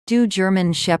Do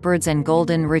German Shepherds and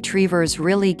Golden Retrievers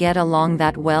really get along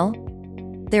that well?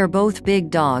 They're both big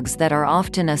dogs that are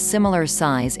often a similar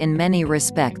size in many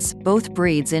respects. Both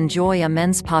breeds enjoy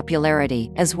immense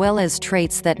popularity, as well as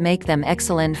traits that make them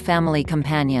excellent family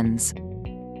companions.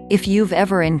 If you've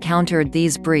ever encountered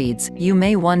these breeds, you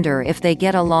may wonder if they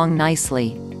get along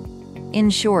nicely. In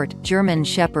short, German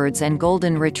Shepherds and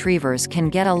Golden Retrievers can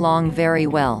get along very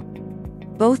well.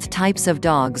 Both types of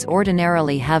dogs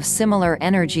ordinarily have similar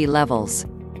energy levels.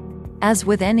 As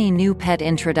with any new pet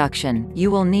introduction, you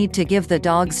will need to give the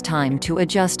dogs time to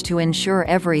adjust to ensure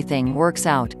everything works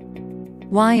out.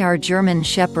 Why are German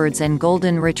Shepherds and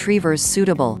Golden Retrievers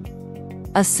suitable?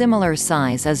 A similar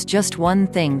size is just one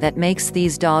thing that makes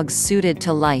these dogs suited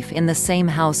to life in the same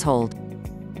household.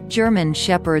 German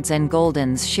Shepherds and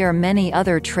Goldens share many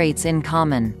other traits in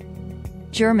common.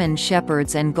 German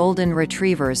Shepherds and Golden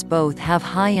Retrievers both have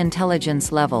high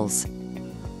intelligence levels.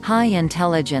 High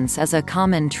intelligence is a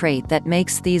common trait that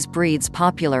makes these breeds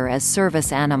popular as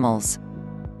service animals.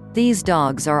 These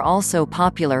dogs are also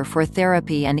popular for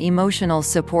therapy and emotional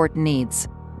support needs.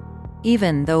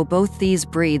 Even though both these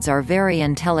breeds are very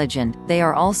intelligent, they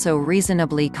are also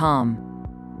reasonably calm.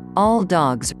 All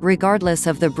dogs, regardless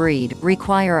of the breed,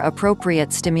 require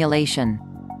appropriate stimulation.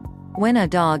 When a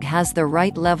dog has the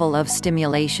right level of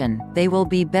stimulation, they will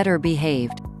be better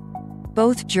behaved.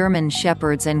 Both German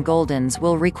Shepherds and Goldens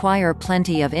will require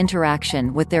plenty of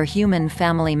interaction with their human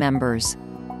family members.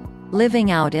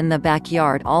 Living out in the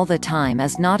backyard all the time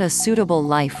is not a suitable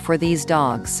life for these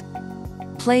dogs.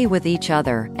 Play with each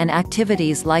other, and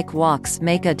activities like walks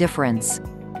make a difference.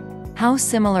 How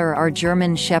similar are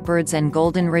German Shepherds and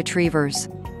Golden Retrievers?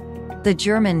 The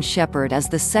German Shepherd is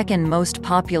the second most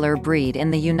popular breed in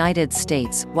the United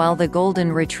States, while the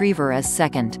Golden Retriever is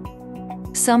second.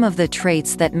 Some of the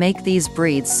traits that make these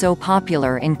breeds so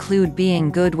popular include being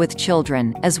good with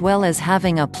children, as well as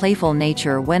having a playful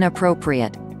nature when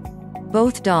appropriate.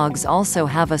 Both dogs also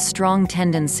have a strong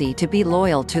tendency to be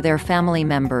loyal to their family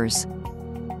members.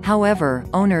 However,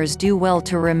 owners do well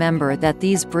to remember that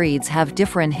these breeds have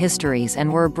different histories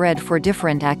and were bred for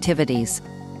different activities.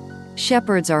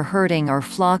 Shepherds are herding or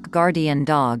flock guardian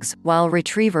dogs, while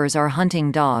retrievers are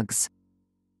hunting dogs.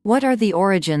 What are the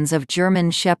origins of German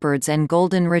Shepherds and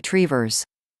Golden Retrievers?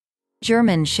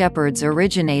 German Shepherds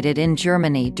originated in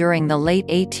Germany during the late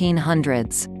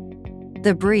 1800s.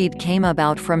 The breed came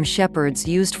about from shepherds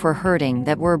used for herding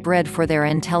that were bred for their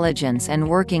intelligence and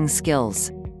working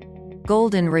skills.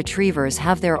 Golden Retrievers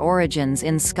have their origins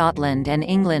in Scotland and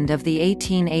England of the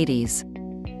 1880s.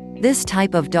 This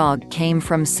type of dog came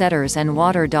from setters and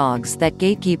water dogs that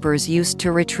gatekeepers used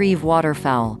to retrieve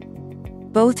waterfowl.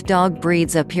 Both dog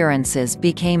breeds' appearances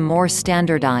became more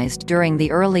standardized during the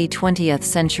early 20th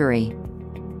century.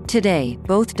 Today,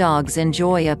 both dogs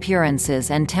enjoy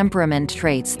appearances and temperament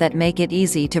traits that make it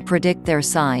easy to predict their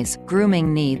size,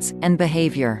 grooming needs, and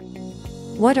behavior.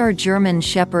 What are German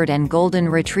Shepherd and Golden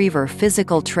Retriever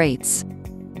physical traits?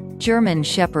 German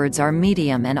Shepherds are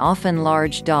medium and often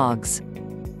large dogs.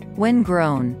 When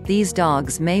grown, these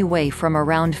dogs may weigh from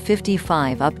around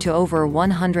 55 up to over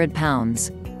 100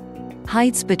 pounds.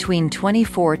 Heights between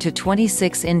 24 to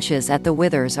 26 inches at the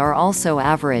withers are also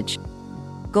average.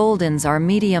 Goldens are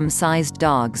medium-sized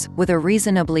dogs, with a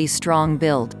reasonably strong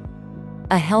build.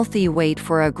 A healthy weight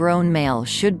for a grown male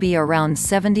should be around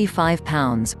 75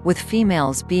 pounds, with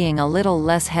females being a little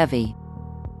less heavy.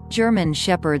 German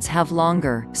Shepherds have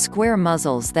longer, square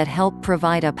muzzles that help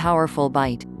provide a powerful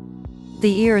bite.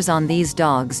 The ears on these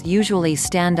dogs usually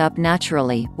stand up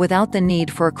naturally, without the need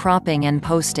for cropping and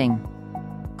posting.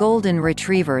 Golden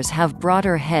Retrievers have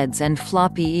broader heads and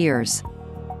floppy ears.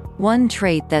 One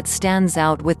trait that stands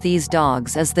out with these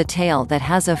dogs is the tail that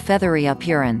has a feathery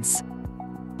appearance.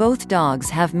 Both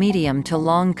dogs have medium to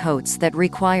long coats that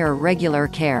require regular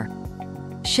care.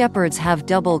 Shepherds have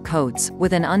double coats,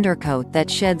 with an undercoat that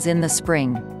sheds in the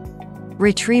spring.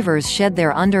 Retrievers shed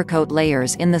their undercoat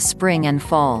layers in the spring and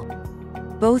fall.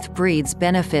 Both breeds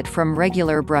benefit from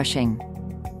regular brushing.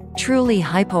 Truly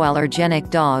hypoallergenic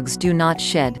dogs do not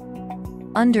shed.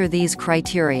 Under these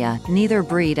criteria, neither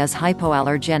breed is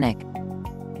hypoallergenic.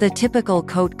 The typical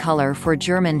coat color for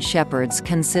German Shepherds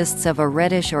consists of a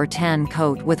reddish or tan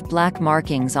coat with black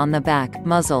markings on the back,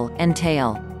 muzzle, and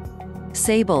tail.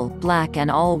 Sable, black and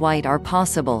all white are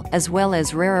possible, as well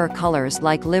as rarer colors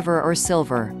like liver or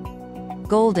silver.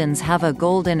 Goldens have a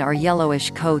golden or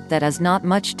yellowish coat that is not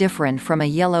much different from a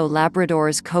yellow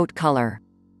Labrador's coat color.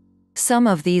 Some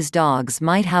of these dogs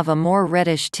might have a more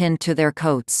reddish tint to their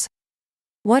coats.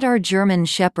 What are German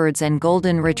Shepherds and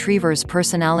Golden Retrievers'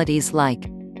 personalities like?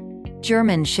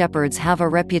 German Shepherds have a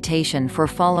reputation for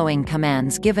following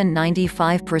commands given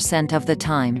 95% of the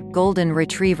time. Golden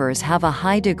Retrievers have a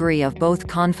high degree of both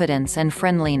confidence and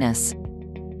friendliness.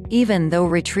 Even though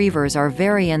retrievers are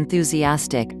very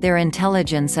enthusiastic, their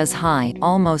intelligence is high,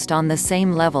 almost on the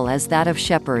same level as that of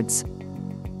shepherds.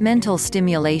 Mental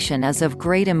stimulation is of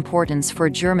great importance for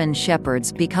German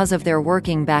Shepherds because of their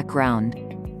working background.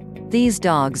 These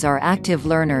dogs are active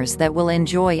learners that will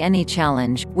enjoy any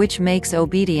challenge, which makes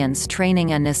obedience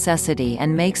training a necessity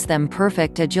and makes them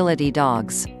perfect agility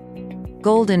dogs.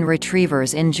 Golden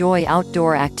Retrievers enjoy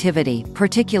outdoor activity,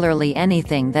 particularly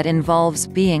anything that involves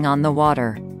being on the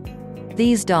water.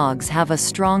 These dogs have a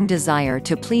strong desire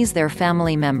to please their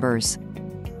family members.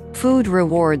 Food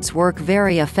rewards work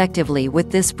very effectively with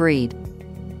this breed.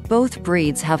 Both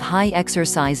breeds have high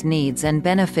exercise needs and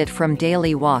benefit from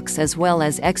daily walks as well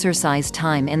as exercise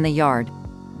time in the yard.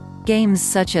 Games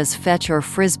such as fetch or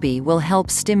frisbee will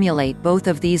help stimulate both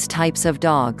of these types of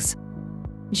dogs.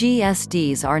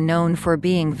 GSDs are known for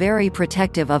being very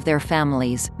protective of their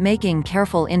families, making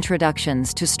careful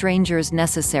introductions to strangers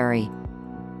necessary.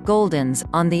 Goldens,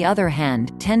 on the other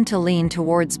hand, tend to lean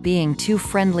towards being too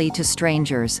friendly to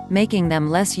strangers, making them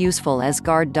less useful as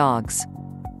guard dogs.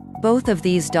 Both of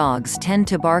these dogs tend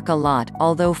to bark a lot,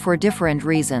 although for different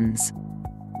reasons.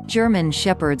 German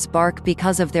Shepherds bark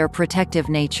because of their protective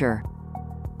nature.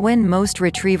 When most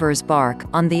retrievers bark,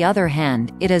 on the other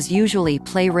hand, it is usually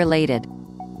play-related.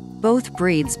 Both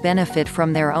breeds benefit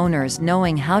from their owners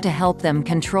knowing how to help them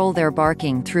control their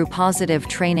barking through positive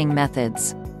training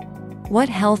methods. What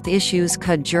health issues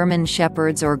could German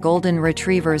Shepherds or Golden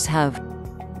Retrievers have?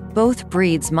 Both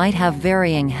breeds might have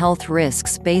varying health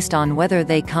risks based on whether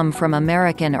they come from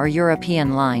American or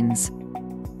European lines.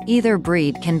 Either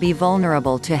breed can be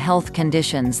vulnerable to health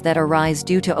conditions that arise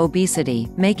due to obesity,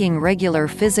 making regular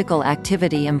physical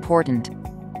activity important.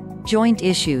 Joint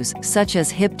issues, such as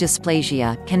hip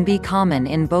dysplasia, can be common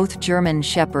in both German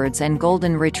Shepherds and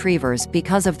Golden Retrievers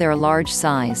because of their large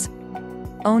size.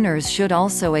 Owners should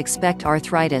also expect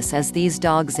arthritis as these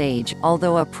dogs age,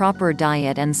 although a proper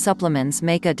diet and supplements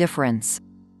make a difference.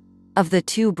 Of the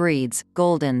two breeds,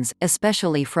 Goldens,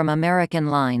 especially from American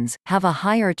lines, have a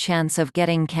higher chance of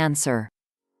getting cancer.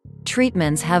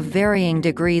 Treatments have varying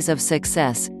degrees of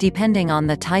success, depending on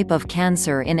the type of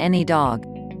cancer in any dog.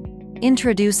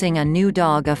 Introducing a new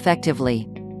dog effectively.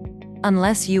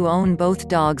 Unless you own both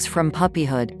dogs from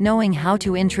puppyhood, knowing how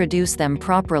to introduce them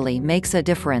properly makes a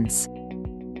difference.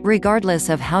 Regardless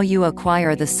of how you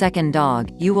acquire the second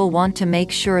dog, you will want to make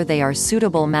sure they are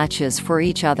suitable matches for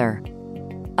each other.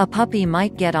 A puppy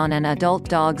might get on an adult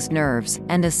dog's nerves,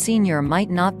 and a senior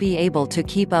might not be able to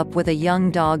keep up with a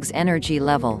young dog's energy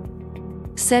level.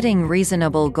 Setting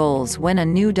reasonable goals when a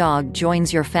new dog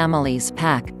joins your family's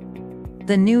pack.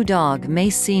 The new dog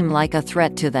may seem like a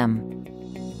threat to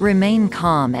them. Remain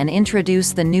calm and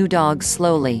introduce the new dog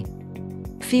slowly.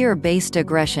 Fear-based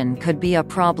aggression could be a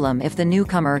problem if the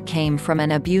newcomer came from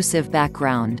an abusive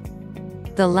background.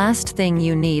 The last thing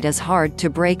you need is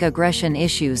hard-to-break aggression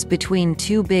issues between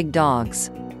two big dogs.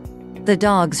 The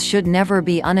dogs should never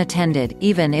be unattended,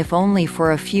 even if only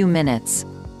for a few minutes.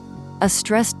 A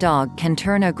stressed dog can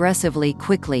turn aggressively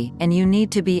quickly, and you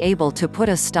need to be able to put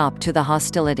a stop to the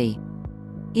hostility.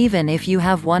 Even if you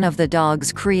have one of the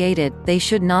dogs created, they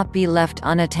should not be left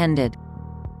unattended.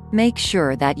 Make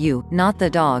sure that you, not the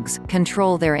dogs,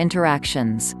 control their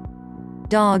interactions.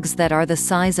 Dogs that are the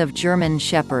size of German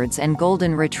Shepherds and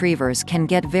Golden Retrievers can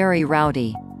get very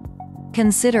rowdy.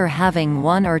 Consider having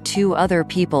one or two other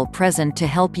people present to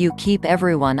help you keep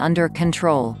everyone under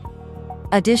control.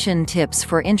 Addition tips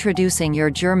for introducing your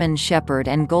German Shepherd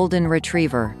and Golden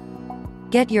Retriever.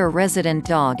 Get your resident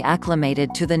dog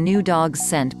acclimated to the new dog's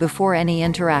scent before any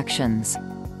interactions.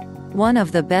 One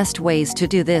of the best ways to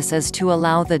do this is to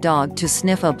allow the dog to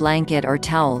sniff a blanket or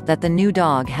towel that the new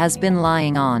dog has been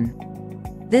lying on.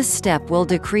 This step will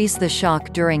decrease the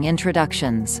shock during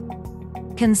introductions.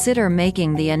 Consider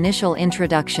making the initial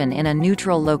introduction in a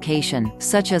neutral location,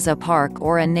 such as a park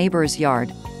or a neighbor's yard.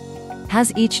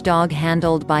 Has each dog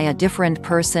handled by a different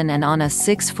person and on a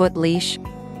 6-foot leash?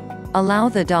 Allow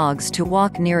the dogs to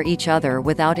walk near each other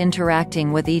without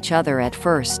interacting with each other at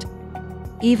first.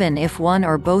 Even if one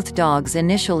or both dogs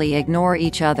initially ignore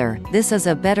each other, this is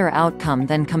a better outcome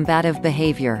than combative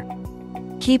behavior.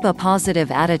 Keep a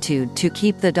positive attitude to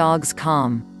keep the dogs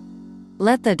calm.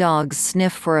 Let the dogs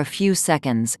sniff for a few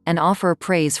seconds, and offer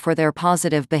praise for their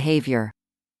positive behavior.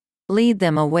 Lead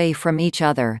them away from each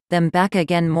other, then back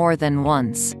again more than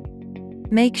once.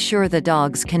 Make sure the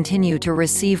dogs continue to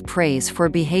receive praise for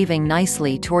behaving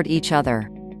nicely toward each other.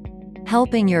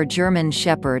 Helping your German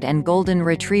Shepherd and Golden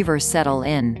Retriever settle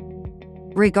in.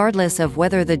 Regardless of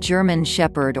whether the German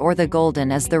Shepherd or the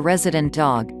Golden is the resident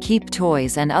dog, keep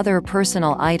toys and other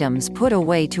personal items put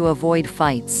away to avoid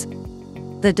fights.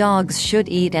 The dogs should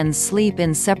eat and sleep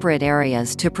in separate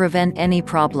areas to prevent any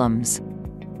problems.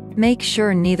 Make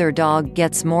sure neither dog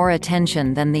gets more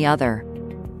attention than the other.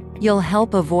 You'll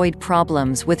help avoid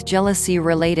problems with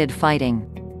jealousy-related fighting.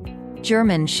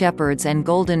 German Shepherds and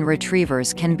Golden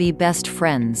Retrievers can be best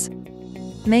friends.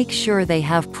 Make sure they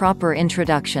have proper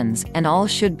introductions, and all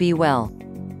should be well.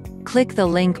 Click the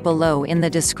link below in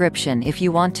the description if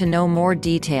you want to know more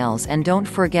details, and don't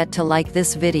forget to like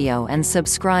this video and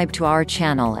subscribe to our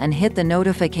channel and hit the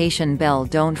notification bell.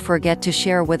 Don't forget to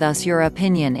share with us your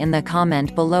opinion in the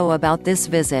comment below about this.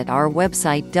 Visit our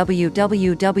website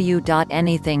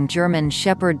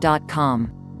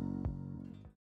www.anythinggermanshepherd.com.